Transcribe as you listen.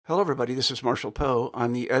Hello, everybody. This is Marshall Poe.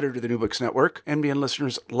 I'm the editor of the New Books Network. NBN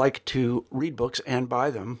listeners like to read books and buy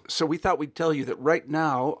them. So we thought we'd tell you that right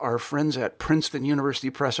now, our friends at Princeton University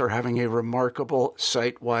Press are having a remarkable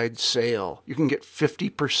site-wide sale. You can get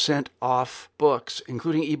 50% off books,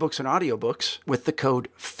 including ebooks and audiobooks, with the code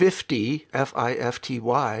 50,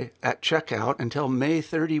 F-I-F-T-Y, at checkout until May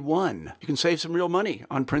 31. You can save some real money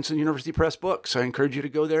on Princeton University Press books. I encourage you to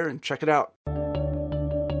go there and check it out.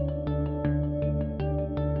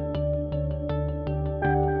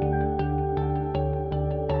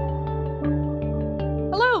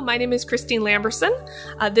 My name is Christine Lamberson.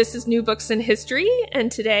 This is New Books in History,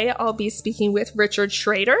 and today I'll be speaking with Richard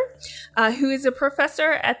Schrader, who is a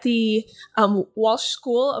professor at the Walsh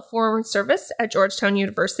School of Foreign Service at Georgetown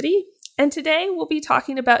University. And today we'll be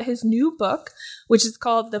talking about his new book, which is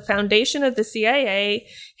called The Foundation of the CIA,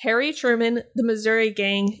 Harry Truman, the Missouri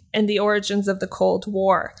Gang, and the Origins of the Cold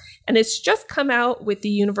War. And it's just come out with the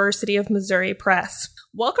University of Missouri Press.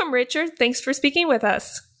 Welcome, Richard. Thanks for speaking with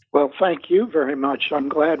us. Well, thank you very much. I'm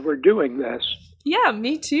glad we're doing this. Yeah,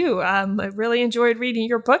 me too. I really enjoyed reading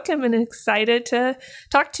your book. I'm excited to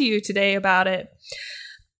talk to you today about it.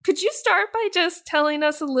 Could you start by just telling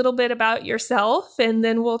us a little bit about yourself, and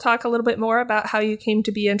then we'll talk a little bit more about how you came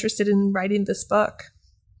to be interested in writing this book?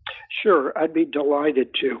 Sure, I'd be delighted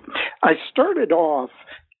to. I started off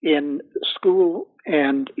in school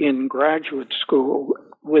and in graduate school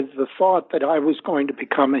with the thought that I was going to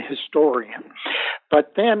become a historian.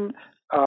 But then